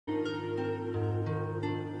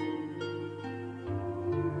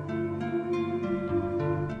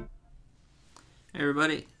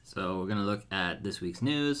everybody. So we're going to look at this week's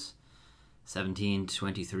news, 17 to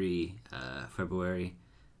 23 February.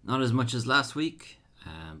 Not as much as last week,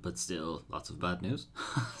 but still lots of bad news.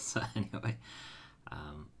 So anyway,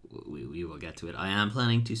 we will get to it. I am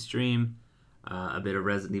planning to stream a bit of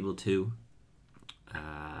Resident Evil 2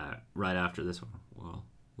 right after this one. Well,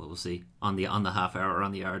 we'll see. On the half hour or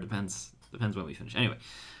on the hour, depends when we finish. Anyway,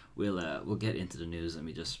 we'll get into the news. Let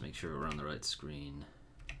me just make sure we're on the right screen.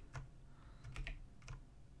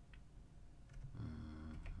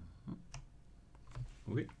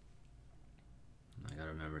 Okay. I gotta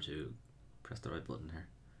remember to press the right button here.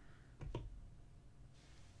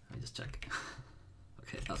 Let me just check.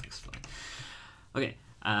 Okay, that looks fine. Okay.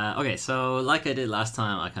 Okay, so like I did last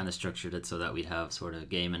time, I kind of structured it so that we'd have sort of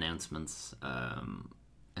game announcements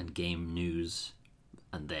and game news,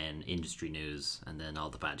 and then industry news, and then all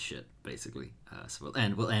the bad shit, basically. So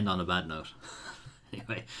we'll end on a bad note.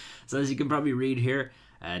 Anyway, so as you can probably read here,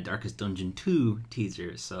 Darkest Dungeon 2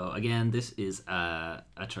 teaser. So again, this is a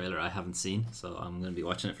trailer I haven't seen, so I'm going to be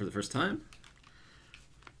watching it for the first time.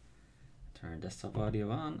 Turn desktop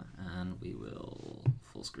audio on, and we will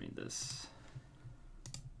full screen this.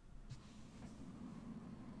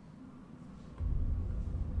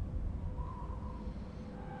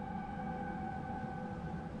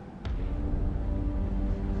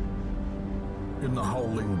 In the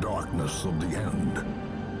howling darkness of the end,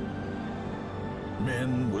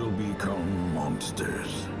 men will become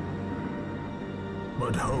monsters.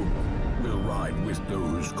 But hope will ride with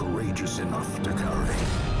those courageous enough to carry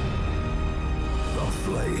the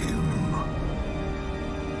flame.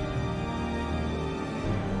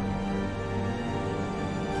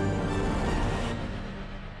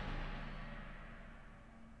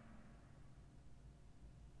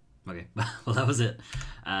 Okay, well that was it.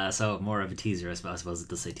 So more of a teaser, I suppose it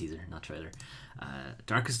does say teaser, not trailer.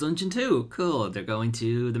 Darkest Dungeon 2, cool. They're going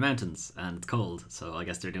to the mountains and it's cold, so I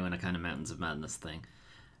guess they're doing a kind of Mountains of Madness thing.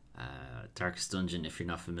 Darkest Dungeon, if you're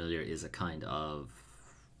not familiar, is a kind of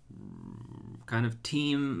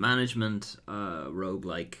team management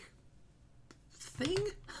roguelike thing.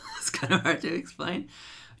 It's kind of hard to explain.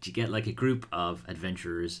 But you get like a group of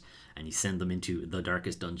adventurers and you send them into the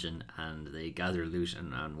darkest dungeon and they gather loot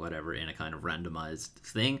and whatever in a kind of randomized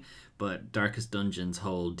thing. But Darkest Dungeon's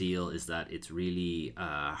whole deal is that it's really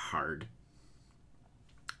hard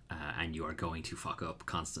and you are going to fuck up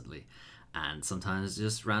constantly. And sometimes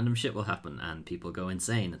just random shit will happen and people go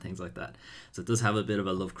insane and things like that. So it does have a bit of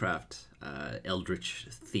a Lovecraft eldritch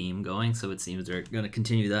theme going. So it seems they're going to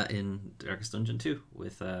continue that in Darkest Dungeon 2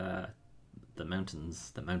 with the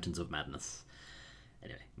mountains of madness.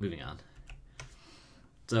 Anyway, moving on.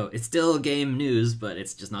 So it's still game news, but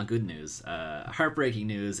it's just not good news. Heartbreaking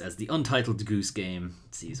news as the Untitled Goose Game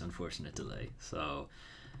sees unfortunate delay. So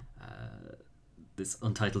this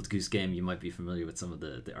Untitled Goose Game, you might be familiar with some of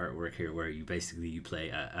the artwork here, where you play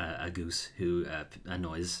a goose who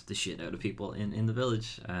annoys the shit out of people in the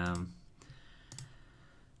village.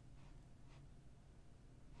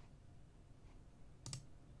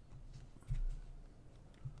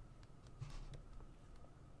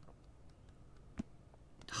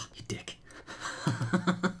 Oh, you dick.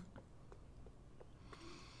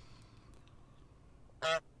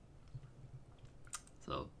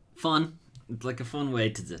 So fun. It's like a fun way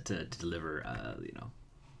to deliver, you know,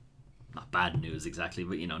 not bad news exactly,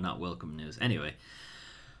 but, you know, not welcome news. Anyway,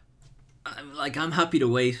 I'm happy to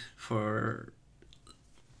wait for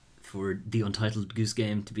the Untitled Goose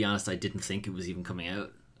Game. To be honest, I didn't think it was even coming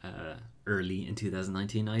out early in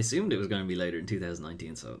 2019. I assumed it was going to be later in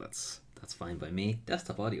 2019, so that's fine by me.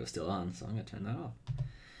 Desktop audio is still on, so I'm going to turn that off.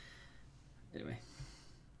 Anyway.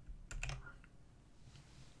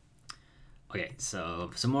 Okay,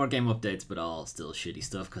 so some more game updates, but all still shitty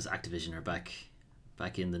stuff because Activision are back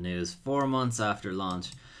in the news. 4 months after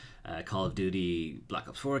launch, Call of Duty Black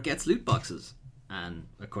Ops 4 gets loot boxes, and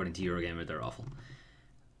according to Eurogamer, they're awful.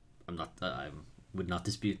 I would not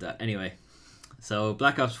dispute that. Anyway, so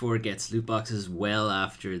Black Ops 4 gets loot boxes well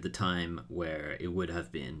after the time where it would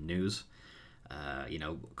have been news. You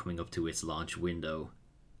know, coming up to its launch window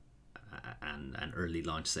and early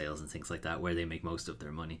launch sales and things like that, where they make most of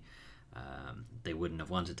their money. They wouldn't have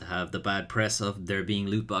wanted to have the bad press of there being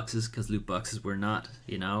loot boxes, because loot boxes were not,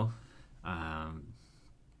 you know,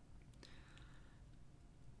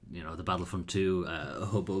 the Battlefront 2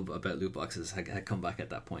 hubbub about loot boxes had come back at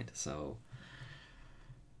that point. So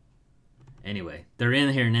anyway, they're in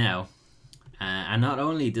here now, and not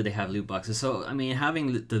only do they have loot boxes, so I mean,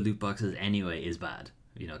 having the loot boxes anyway is bad,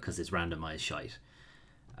 you know, because it's randomized shite,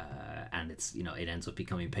 and it's, you know, it ends up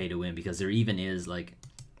becoming pay to win, because there even is like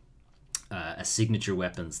signature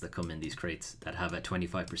weapons that come in these crates that have a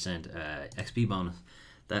 25% XP bonus.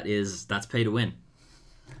 That's pay to win.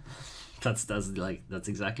 That's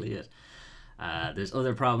exactly it. There's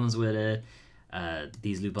other problems with it.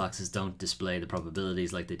 These loot boxes don't display the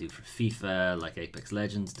probabilities like they do for FIFA, like Apex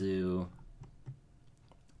Legends do.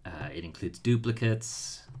 It includes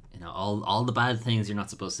duplicates. You know, all the bad things you're not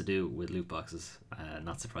supposed to do with loot boxes.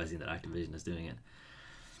 Not surprising that Activision is doing it.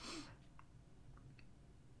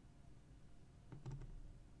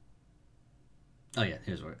 Oh yeah,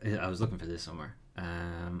 here's where I was looking for this somewhere.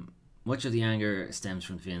 Much of the anger stems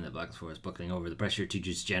from the feeling that Black Ops 4 is buckling over the pressure to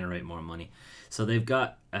just generate more money. So they've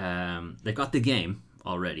got the game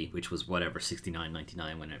already, which was whatever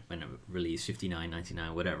 $69.99 when it released,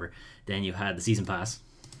 $59.99 whatever. Then you had the season pass.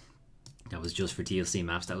 That was just for DLC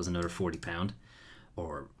maps. That was another £40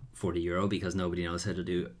 or €40 because nobody knows how to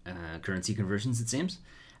do currency conversions, it seems.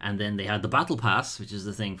 And then they had the battle pass, which is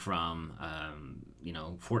the thing from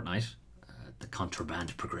Fortnite. The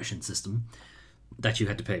contraband progression system that you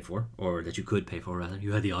had to pay for, or that you could pay for rather.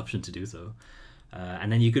 You had the option to do so.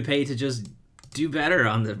 And then you could pay to just do better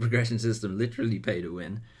on the progression system, literally pay to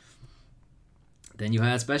win. Then you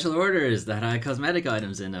had special orders that had cosmetic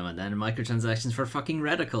items in them, and then microtransactions for fucking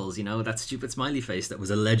reticles, you know, that stupid smiley face that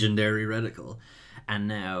was a legendary reticle. And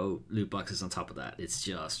now loot boxes on top of that. This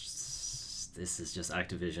is just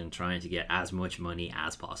Activision trying to get as much money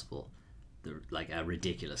as possible. Like a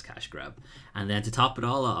ridiculous cash grab. And then to top it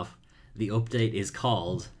all off, the update is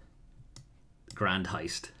called Grand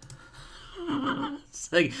Heist.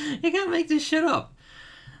 It's like, you can't make this shit up.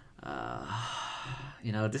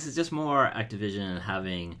 This is just more Activision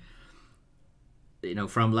having,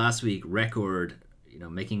 from last week,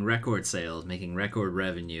 making record sales, making record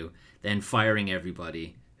revenue, then firing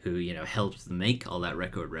everybody who, helped them make all that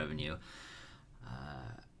record revenue.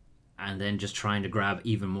 And then just trying to grab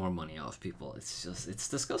even more money off people. It's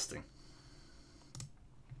disgusting.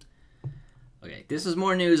 Okay, this is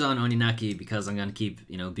more news on Oninaki because I'm going to keep,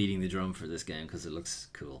 beating the drum for this game because it looks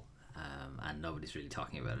cool. And nobody's really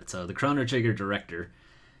talking about it. So the Chrono Trigger director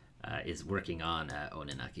is working on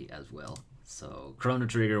Oninaki as well. So Chrono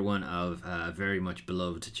Trigger, one of very much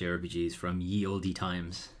beloved JRPGs from ye olde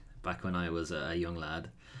times, back when I was a young lad.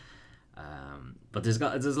 But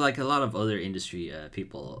there's like a lot of other industry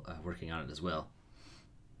people working on it as well.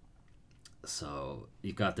 So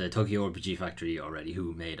you've got the Tokyo RPG Factory already,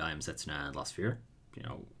 who made I Am Setsuna and Lost Sphere.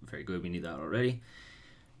 Very good. We need that already.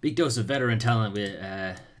 Big dose of veteran talent with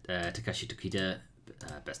Takashi Tokita,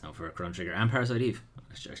 best known for Chrono Trigger and Parasite Eve.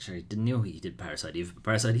 Actually, I didn't know he did Parasite Eve, but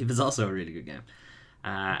Parasite Eve is also a really good game.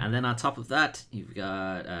 And then on top of that, you've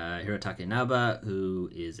got Hirotake Naba, who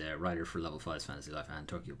is a writer for Level 5's Fantasy Life and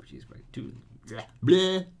Tokyo produced by two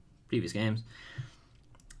previous games.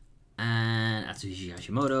 And Atsushi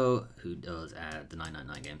Hashimoto, who does the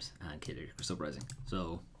 999 games and Kid Icarus Uprising.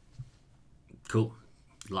 So, cool.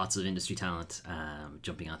 Lots of industry talent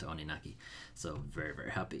jumping onto Oninaki. So, very, very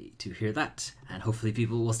happy to hear that. And hopefully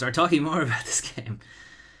people will start talking more about this game.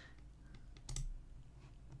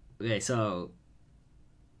 Okay, so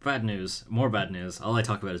bad news, more bad news. All I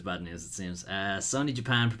talk about is bad news, it seems. Sony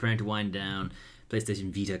Japan preparing to wind down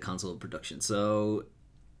PlayStation Vita console production. So,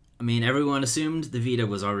 I mean, everyone assumed the Vita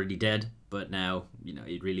was already dead, but now,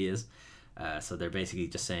 it really is. So they're basically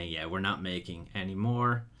just saying, yeah, we're not making any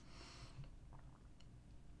more.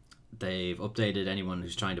 They've updated anyone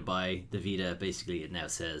who's trying to buy the Vita. Basically, it now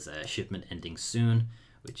says shipment ending soon,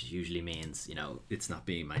 which usually means, it's not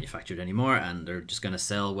being manufactured anymore, and they're just going to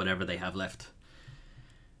sell whatever they have left.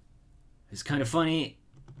 It's kind of funny.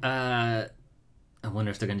 I wonder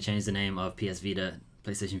if they're going to change the name of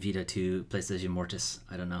PlayStation Vita to PlayStation Mortis.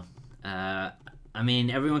 I don't know. I mean,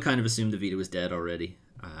 everyone kind of assumed the Vita was dead already.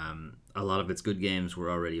 A lot of its good games were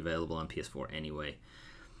already available on PS4 anyway.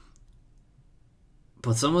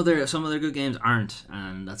 But some of their good games aren't,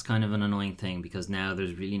 and that's kind of an annoying thing because now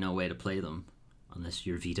there's really no way to play them unless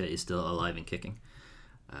your Vita is still alive and kicking,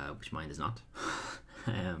 which mine is not.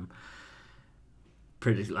 I'm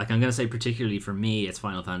gonna say particularly for me, it's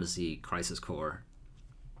Final Fantasy Crisis Core,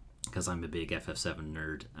 because I'm a big FF7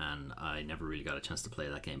 nerd and I never really got a chance to play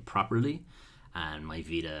that game properly, and my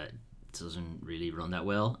Vita doesn't really run that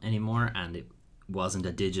well anymore, and it wasn't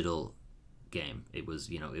a digital game. It was,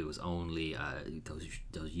 it was only those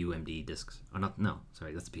UMD discs. Or not, no,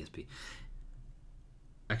 sorry, that's the PSP.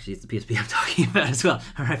 Actually, it's the PSP I'm talking about as well.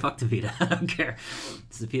 Alright, fuck the Vita, I don't care.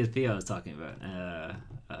 It's the PSP I was talking about.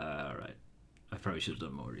 Alright. I probably should have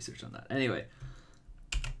done more research on that. Anyway.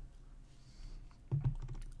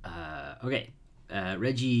 Okay.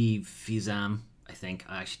 Reggie Fils-Aime, I think.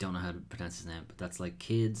 I actually don't know how to pronounce his name, but that's like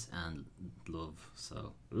kids and love.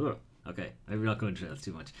 So, ugh. Okay, maybe not going into that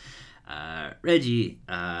too much. Reggie,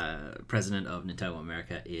 president of Nintendo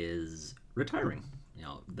America, is retiring. You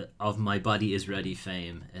know, the Of My Body Is Ready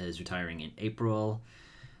fame is retiring in April.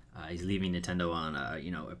 He's leaving Nintendo on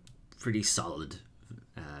a pretty solid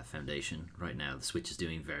foundation right now. The Switch is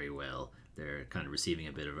doing very well. They're kind of receiving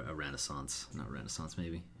a bit of a renaissance. Not renaissance,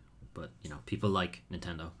 maybe. But, people like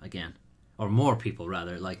Nintendo again. Or more people,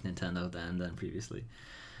 rather, like Nintendo than previously.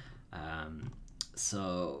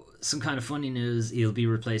 So, some kind of funny news. He'll be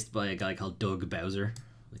replaced by a guy called Doug Bowser.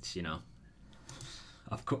 Which,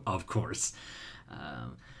 of course.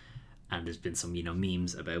 And there's been some,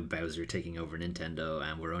 memes about Bowser taking over Nintendo,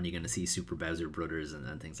 and we're only going to see Super Bowser Brothers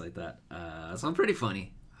and things like that. So pretty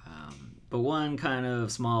funny. But one kind of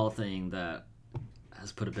small thing that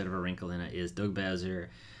has put a bit of a wrinkle in it is Doug Bowser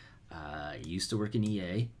used to work in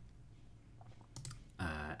EA,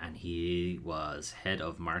 and he was head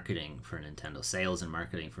of marketing for Nintendo, sales and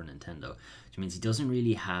marketing for Nintendo, which means he doesn't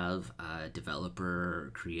really have a developer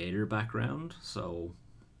creator background, so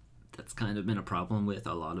that's kind of been a problem with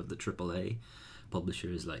a lot of the AAA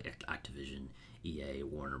publishers like Activision, EA,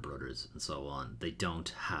 Warner Brothers, and so on. They don't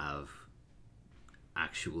have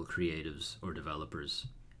actual creatives or developers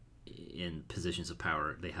in positions of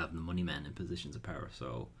power. They have the money men in positions of power.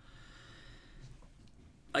 So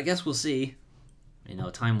I guess we'll see.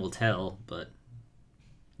 Time will tell, but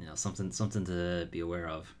something to be aware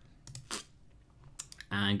of.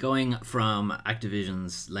 And going from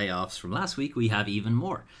Activision's layoffs from last week, we have even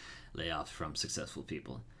more layoffs from successful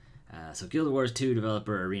people. So Guild Wars 2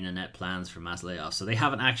 developer ArenaNet plans for mass layoffs. So they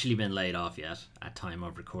haven't actually been laid off yet at time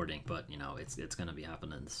of recording, but it's going to be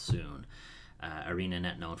happening soon.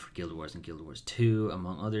 ArenaNet, known for Guild Wars and Guild Wars 2,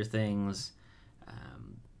 among other things,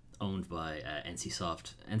 owned by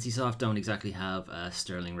NCSoft. NCSoft don't exactly have a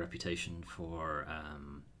sterling reputation for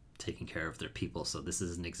taking care of their people, so this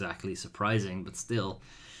isn't exactly surprising, but still.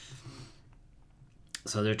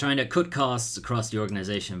 So they're trying to cut costs across the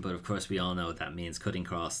organization, but of course we all know what that means, cutting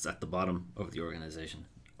costs at the bottom of the organization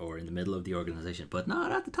or in the middle of the organization, but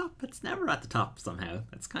not at the top. It's never at the top somehow.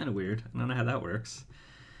 That's kind of weird. I don't know how that works.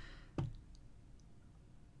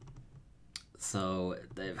 So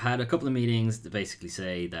they've had a couple of meetings to basically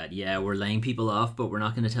say that, yeah, we're laying people off, but we're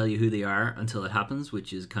not going to tell you who they are until it happens,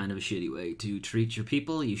 which is kind of a shitty way to treat your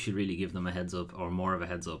people. You should really give them a heads up, or more of a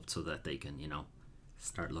heads up, so that they can,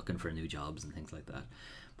 start looking for new jobs and things like that.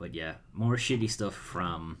 But yeah, more shitty stuff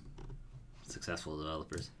from successful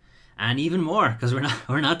developers, and even more, because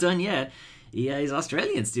we're not done yet. EA's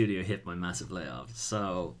Australian studio hit by massive layoffs.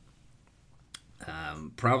 So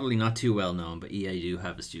probably not too well known, but EA do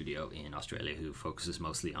have a studio in Australia who focuses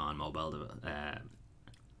mostly on mobile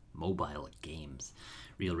games.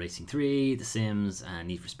 Real Racing 3, The Sims, and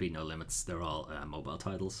Need for Speed No Limits. They're all mobile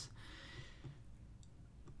titles.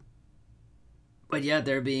 But yeah,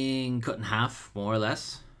 they're being cut in half, more or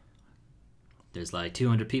less. There's like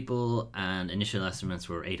 200 people, and initial estimates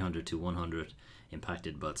were 800 to 100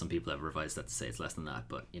 impacted, but some people have revised that to say it's less than that.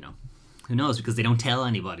 But, who knows, because they don't tell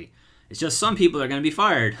anybody. It's just some people are going to be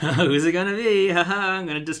fired. Who's it going to be? Haha, I'm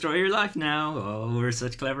going to destroy your life now. Oh, we're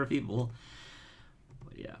such clever people.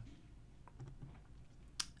 But yeah.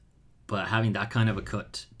 But having that kind of a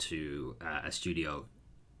cut to a studio,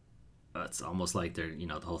 it's almost like they're,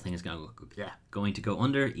 the whole thing is going to go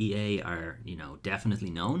under. EA are, definitely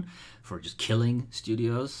known for just killing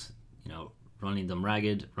studios, running them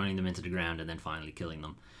ragged, running them into the ground, and then finally killing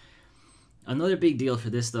them. Another big deal for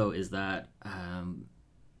this, though, is that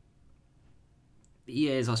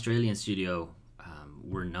EA's Australian studio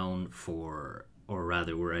were known for, or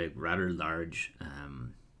rather, were a rather large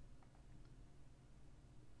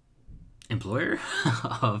employer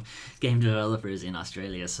of game developers in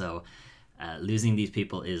Australia. So losing these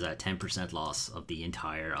people is a 10% loss of the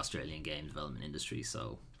entire Australian game development industry.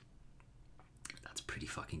 So that's pretty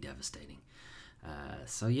fucking devastating.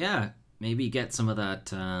 So yeah, maybe get some of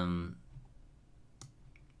that.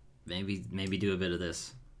 Maybe do a bit of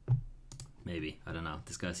this. Maybe, I don't know.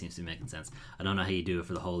 This guy seems to be making sense. I don't know how you do it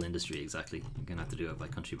for the whole industry exactly. You're gonna have to do it by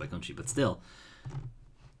country, but still,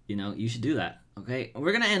 you should do that. Okay,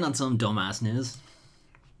 we're gonna end on some dumbass news.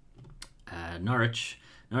 Norwich's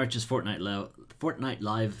Fortnite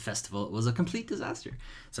Live festival was a complete disaster.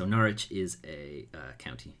 So Norwich is a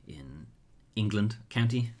county in England,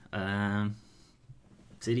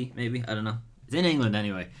 city maybe, I don't know. It's in England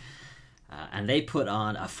anyway, and they put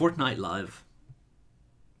on a Fortnite Live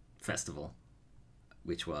festival,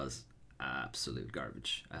 which was absolute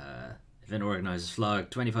garbage. Event organisers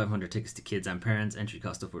flogged 2,500 tickets to kids and parents. Entry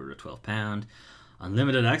cost upward of £12.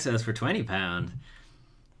 Unlimited access for £20.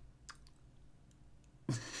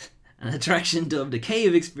 An attraction dubbed a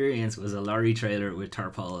cave experience was a lorry trailer with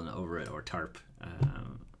tarpaulin over it, or tarp,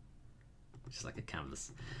 just like a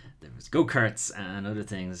canvas. There was go-karts and other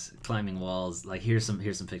things, climbing walls. Like here's some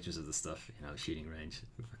pictures of the stuff. You know, shooting range.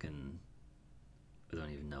 Fucking, I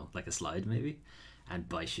don't even know. Like a slide maybe, and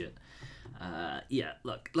buy shit. Yeah,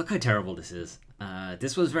 look how terrible this is.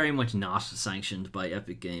 This was very much not sanctioned by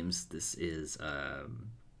Epic Games. This is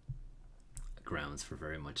grounds for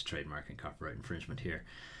very much trademark and copyright infringement here.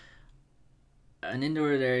 An indoor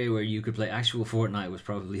area where you could play actual Fortnite was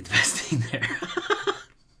probably the best thing there.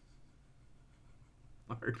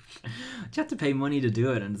 You have to pay money to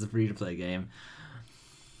do it, and it's a free-to-play game.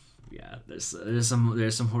 Yeah, there's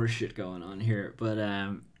some horse shit going on here, but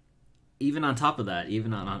even on top of that,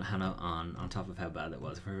 even on top of how bad it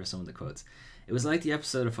was, here are some of the quotes. It was like the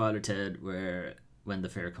episode of Father Ted where when the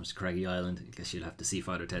fair comes to Craggy Island. I guess you'll have to see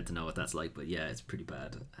Father Ted to know what that's like, but yeah, it's pretty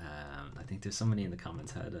bad. I think there's somebody in the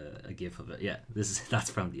comments had a gif of it. Yeah,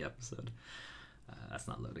 that's from the episode. That's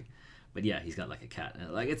not loading. But yeah, he's got like a cat.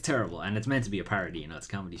 Like, it's terrible, and it's meant to be a parody, you know, it's a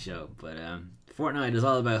comedy show. But Fortnite is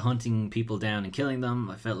all about hunting people down and killing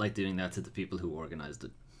them. I felt like doing that to the people who organized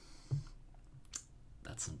it.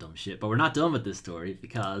 That's some dumb shit. But we're not done with this story,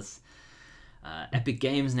 because Epic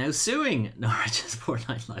Games now suing Norwich's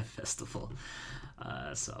Fortnite Live Festival.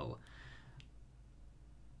 So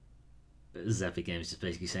this is Epic Games just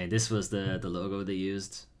basically saying this was the logo they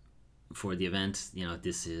used for the event. You know,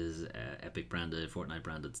 this is Epic branded, Fortnite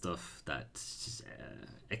branded stuff that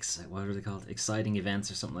what are they called, exciting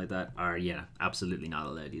events or something like that, are absolutely not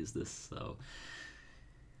allowed to use this. So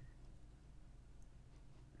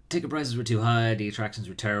ticket prices were too high, the attractions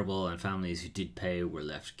were terrible, and families who did pay were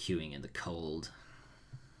left queuing in the cold.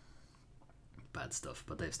 Bad stuff.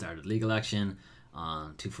 But they've started legal action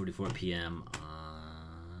on 2:44 p.m.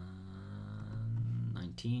 on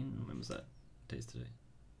 19. When was that? Today's today.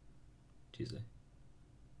 Tuesday.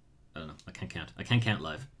 I don't know. I can't count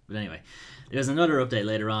live. But anyway, there's another update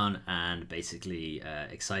later on, and basically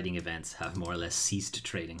exciting events have more or less ceased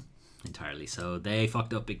trading entirely. So they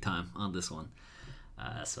fucked up big time on this one.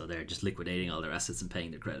 So they're just liquidating all their assets and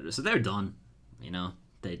paying their creditors. So they're done. You know,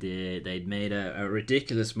 they'd made a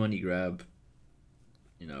ridiculous money grab.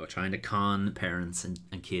 You know, trying to con parents and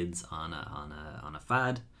kids on a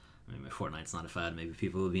fad. I mean, Fortnite's not a fad. Maybe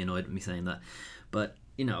people will be annoyed with me saying that, but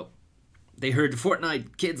you know, they heard the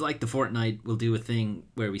Fortnite, kids like the Fortnite, we'll do a thing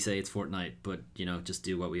where we say it's Fortnite, but you know, just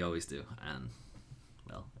do what we always do, and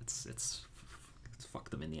well, it's fuck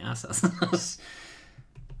them in the ass.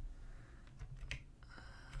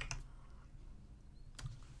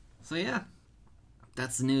 So yeah,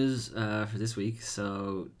 that's the news for this week.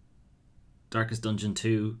 So Darkest Dungeon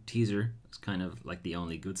 2 teaser is kind of like the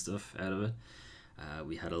only good stuff out of it.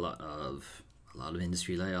 We had a lot of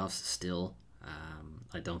industry layoffs still.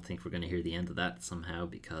 I don't think we're going to hear the end of that somehow,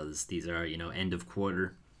 because these are, you know, end of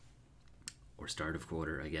quarter or start of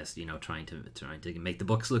quarter, I guess, you know, trying to make the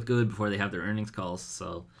books look good before they have their earnings calls.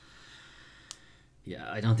 So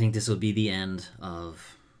yeah, I don't think this will be the end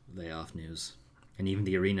of layoff news. And even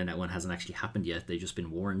the ArenaNet one hasn't actually happened yet. They've just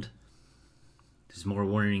been warned. There's more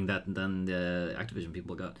warning than the Activision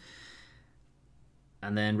people got.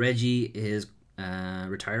 And then Reggie is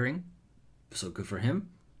retiring, so good for him.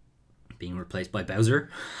 Being replaced by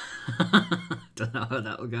Bowser. Don't know how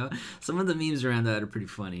that will go. Some of the memes around that are pretty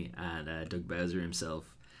funny, and Doug Bowser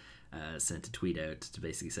himself sent a tweet out to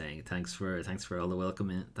basically saying thanks for all the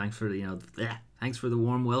welcome, thanks for the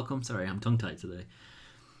warm welcome. Sorry, I'm tongue tied today.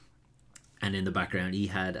 And in the background, he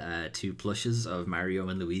had 2 plushes of Mario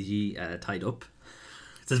and Luigi tied up.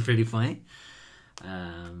 It's pretty funny. What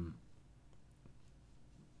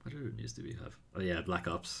other news do we have? Oh yeah, Black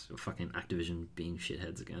Ops. Fucking Activision being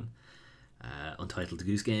shitheads again. Untitled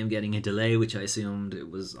Goose Game getting a delay, which I assumed it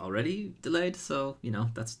was already delayed. So, you know,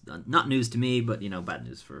 that's not news to me, but, you know, bad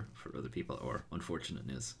news for other people, or unfortunate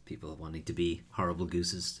news. People wanting to be horrible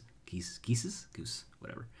gooses. Goose,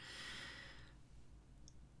 whatever.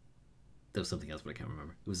 There was something else, but I can't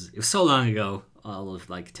remember. It was so long ago, all of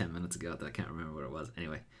like 10 minutes ago, that I can't remember what it was.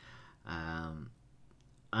 Anyway, I'm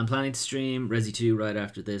planning to stream Resi 2 right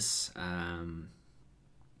after this.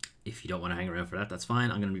 If you don't want to hang around for that, that's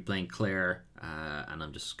fine. I'm going to be playing Claire, and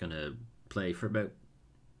I'm just going to play for about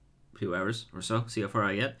 2 hours or so, see how far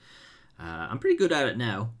I get. I'm pretty good at it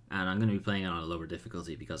now, and I'm going to be playing it on a lower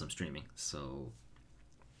difficulty because I'm streaming. So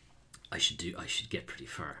I should get pretty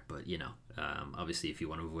far, but you know, obviously if you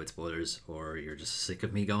want to avoid spoilers, or you're just sick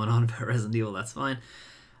of me going on about Resident Evil, that's fine.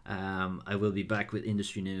 I will be back with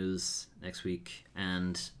industry news next week,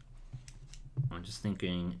 and I'm just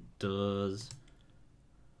thinking,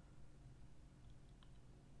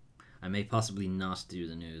 I may possibly not do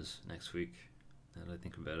the news next week. Now that I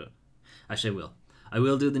think about it, actually, I will. I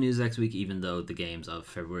will do the news next week, even though the games of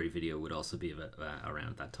February video would also be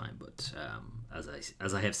around that time. But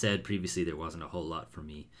as I have said previously, there wasn't a whole lot for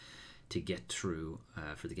me to get through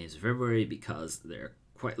for the games of February because they're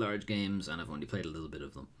quite large games, and I've only played a little bit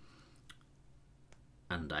of them.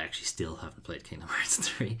 And I actually still haven't played Kingdom Hearts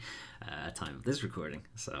 3 at time of this recording,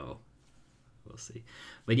 so we'll see.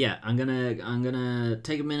 But yeah, I'm gonna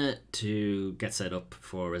take a minute to get set up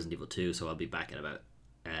for Resident Evil 2, so I'll be back at about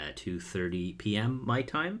 2:30 p.m. my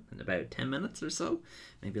time in about 10 minutes or so,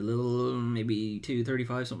 maybe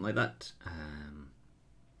 2:35, something like that,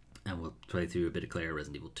 and we'll play through a bit of Claire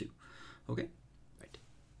Resident Evil 2. Okay, right,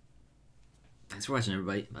 thanks for watching,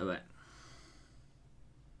 everybody. Bye bye.